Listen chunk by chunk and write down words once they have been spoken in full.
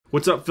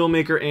What's up,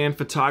 filmmaker and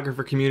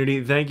photographer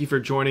community? Thank you for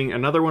joining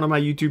another one of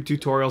my YouTube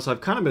tutorials. I've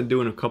kind of been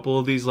doing a couple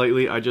of these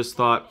lately. I just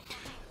thought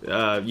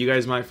you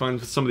guys might find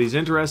some of these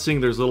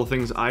interesting. There's little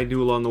things I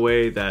do along the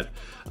way that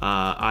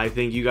I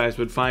think you guys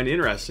would find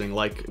interesting,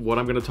 like what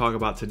I'm going to talk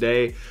about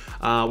today.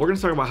 We're going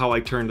to talk about how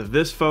I turned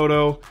this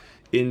photo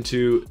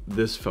into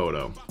this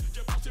photo.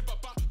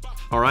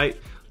 All right,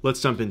 let's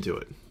jump into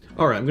it.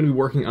 All right, I'm going to be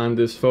working on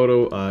this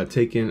photo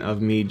taken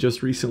of me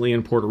just recently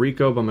in Puerto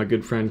Rico by my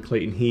good friend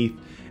Clayton Heath.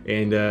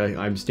 And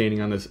I'm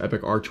standing on this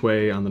epic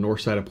archway on the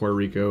north side of Puerto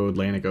Rico.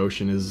 Atlantic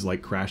Ocean is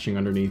like crashing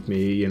underneath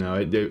me. You know,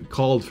 it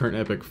called for an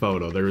epic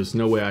photo. There was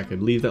no way I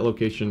could leave that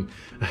location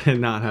and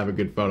not have a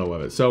good photo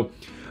of it. So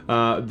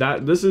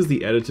this is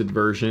the edited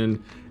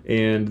version,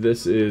 and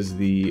this is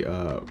the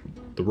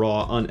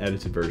raw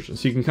unedited version.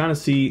 So you can kind of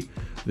see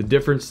the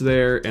difference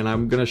there, and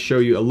I'm gonna show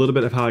you a little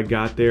bit of how I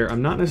got there.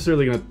 I'm not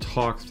necessarily gonna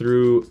talk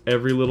through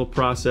every little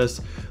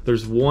process.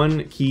 There's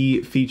one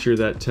key feature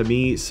that to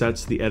me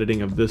sets the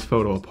editing of this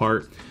photo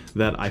apart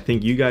that I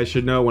think you guys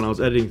should know. When I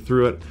was editing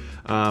through it,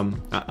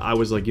 I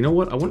was like, you know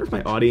what? I wonder if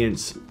my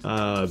audience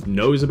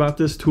knows about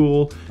this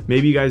tool.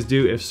 Maybe you guys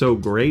do. If so,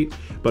 great.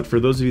 But for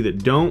those of you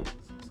that don't,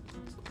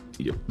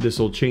 this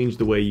will change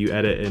the way you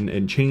edit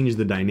and change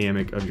the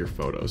dynamic of your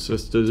photos. So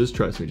just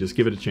trust me, just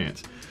give it a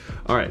chance.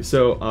 All right,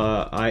 so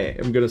I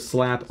am gonna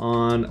slap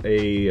on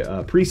a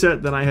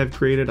preset that I have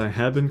created. I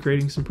have been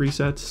creating some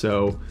presets,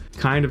 so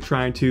kind of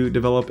trying to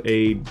develop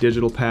a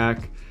digital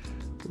pack.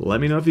 Let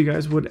me know if you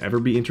guys would ever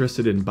be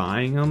interested in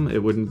buying them. They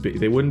wouldn't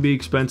be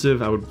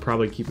expensive. I would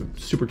probably keep it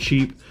super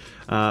cheap.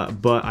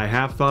 But I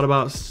have thought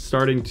about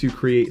starting to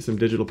create some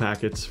digital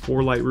packets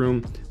for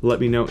Lightroom.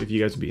 Let me know if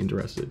you guys would be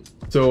interested.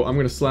 So I'm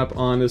gonna slap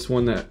on this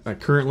one that I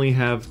currently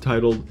have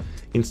titled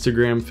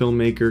Instagram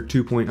Filmmaker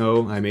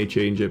 2.0. I may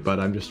change it, but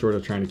I'm just sort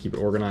of trying to keep it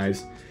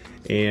organized.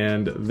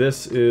 And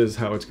this is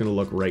how it's gonna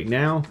look right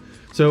now.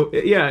 So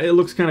yeah, it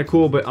looks kind of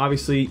cool, but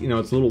obviously, you know,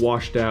 it's a little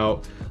washed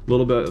out, a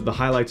little bit, the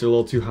highlights are a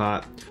little too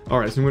hot. All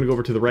right, so I'm gonna go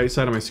over to the right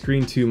side of my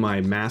screen to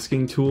my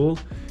masking tool,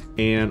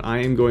 and I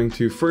am going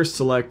to first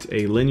select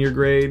a linear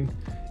grade,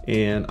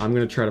 and I'm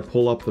gonna try to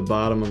pull up the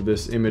bottom of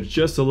this image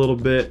just a little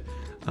bit.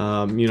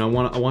 You know,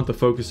 I want the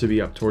focus to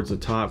be up towards the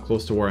top,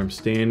 close to where I'm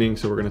standing,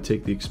 so we're gonna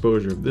take the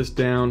exposure of this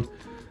down,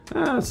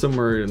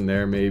 somewhere in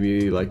there,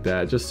 maybe like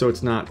that, just so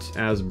it's not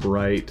as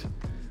bright.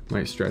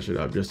 Might stretch it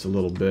up just a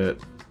little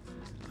bit.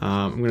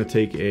 I'm gonna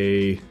take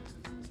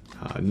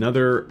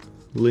another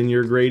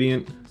linear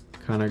gradient,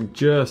 kind of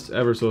just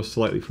ever so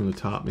slightly from the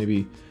top,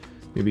 maybe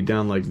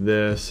down like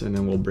this, and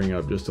then we'll bring it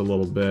up just a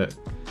little bit,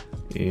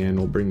 and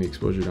we'll bring the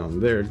exposure down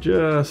there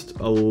just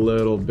a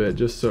little bit,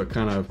 just so it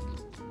kind of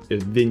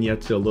it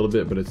vignettes it a little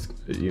bit, but it's,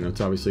 you know, it's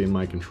obviously in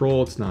my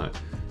control. It's not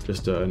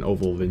just an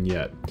oval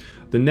vignette.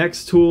 The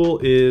next tool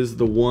is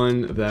the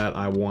one that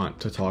I want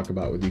to talk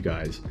about with you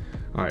guys.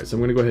 All right, so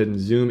I'm gonna go ahead and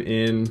zoom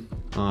in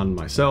on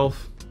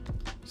myself.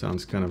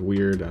 Sounds kind of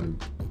weird. I'm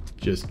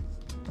just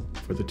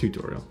for the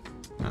tutorial,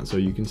 not so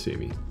you can see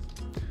me.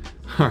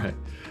 All right,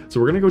 so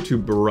we're gonna go to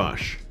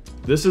brush.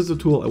 This is the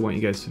tool I want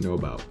you guys to know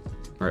about.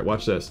 All right,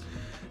 watch this.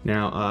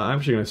 Now, I'm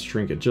actually gonna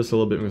shrink it just a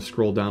little bit. I'm gonna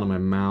scroll down on my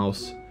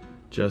mouse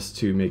just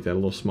to make that a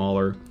little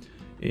smaller.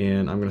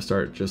 And I'm gonna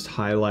start just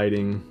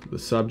highlighting the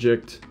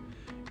subject,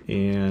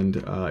 and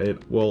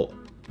it will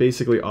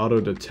basically auto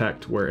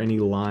detect where any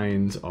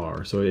lines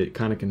are. So it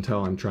kind of can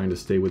tell I'm trying to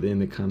stay within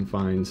the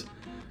confines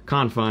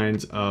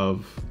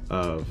of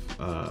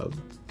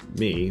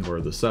me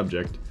or the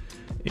subject,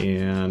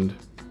 and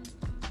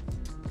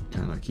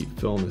kind of keep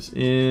filling this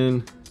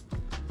in,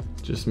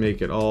 just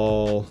make it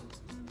all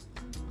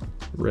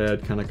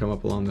red, kind of come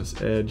up along this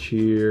edge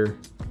here,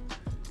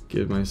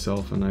 give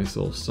myself a nice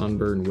little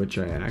sunburn, which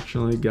I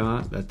actually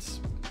got. That's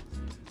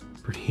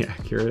pretty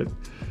accurate.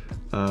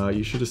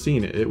 You should have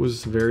seen it. It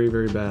was very,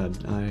 very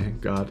bad. I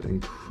got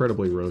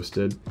incredibly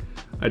roasted.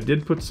 I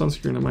did put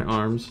sunscreen on my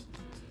arms,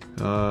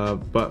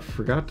 but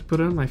forgot to put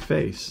it on my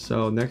face.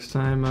 So next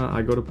time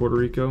I go to Puerto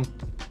Rico,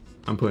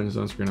 I'm putting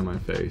sunscreen on my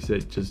face.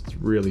 It just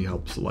really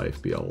helps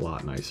life be a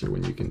lot nicer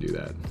when you can do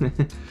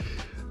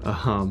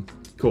that.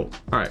 Cool.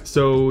 All right,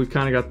 so we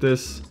kind of got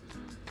this,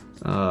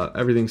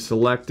 everything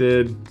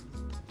selected.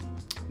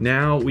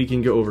 Now we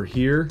can go over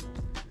here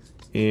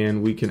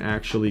and we can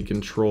actually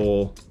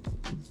control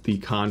the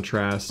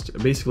contrast,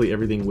 basically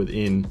everything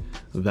within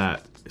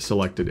that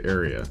selected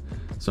area.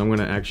 So I'm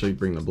gonna actually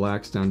bring the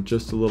blacks down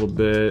just a little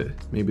bit,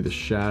 maybe the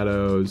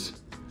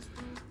shadows.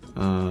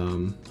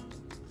 I'm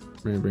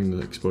gonna bring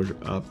the exposure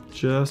up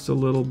just a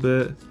little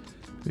bit,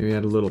 maybe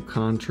add a little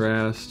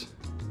contrast.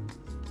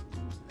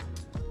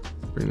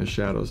 Bring the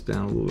shadows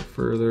down a little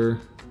further.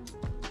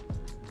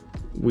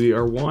 We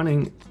are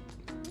wanting,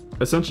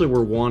 essentially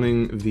we're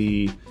wanting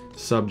the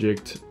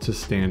subject to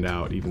stand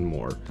out even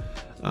more.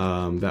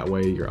 That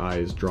way your eye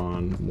is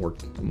drawn more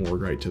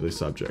right to the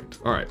subject.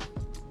 All right,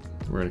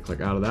 we're gonna click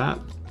out of that.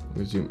 I'm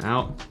gonna zoom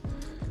out,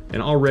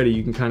 and already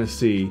you can kind of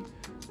see,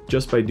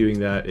 just by doing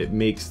that, it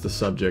makes the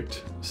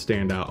subject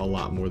stand out a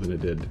lot more than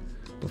it did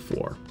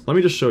before. Let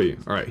me just show you.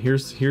 All right,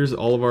 here's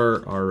all of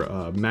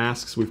our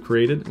masks we've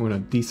created. I'm gonna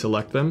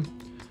deselect them.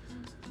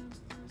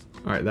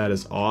 All right, that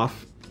is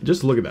off.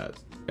 Just look at that.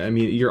 I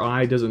mean, your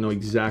eye doesn't know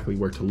exactly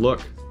where to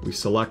look. We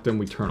select them,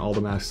 we turn all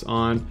the masks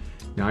on.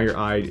 Now your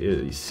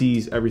eye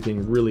sees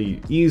everything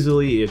really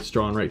easily. It's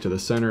drawn right to the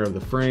center of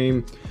the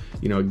frame.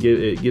 You know, it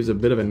gives a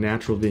bit of a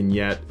natural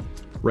vignette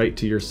right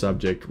to your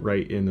subject,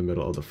 right in the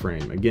middle of the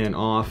frame. Again,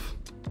 off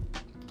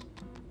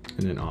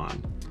and then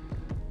on.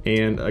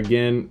 And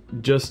again,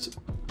 just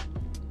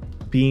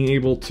being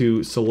able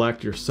to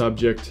select your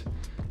subject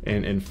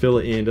and fill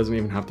it in. Doesn't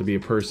even have to be a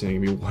person, it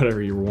can be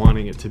whatever you're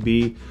wanting it to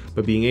be,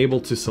 but being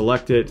able to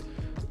select it,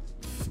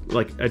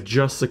 like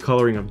adjust the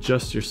coloring of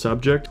just your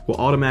subject, will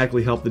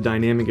automatically help the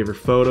dynamic of your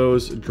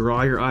photos,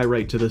 draw your eye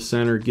right to the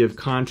center, give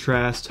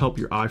contrast, help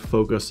your eye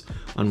focus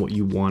on what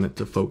you want it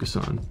to focus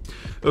on.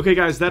 Okay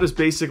guys, that is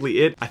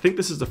basically it. I think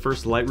this is the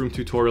first Lightroom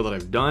tutorial that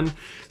I've done.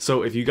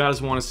 So if you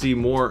guys want to see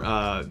more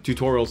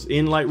tutorials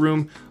in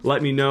Lightroom,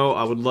 let me know.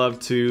 I would love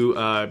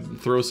to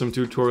throw some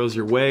tutorials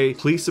your way.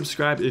 Please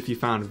subscribe if you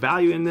found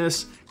value in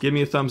this. Give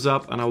me a thumbs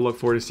up, and I'll look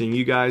forward to seeing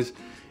you guys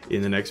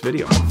in the next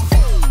video.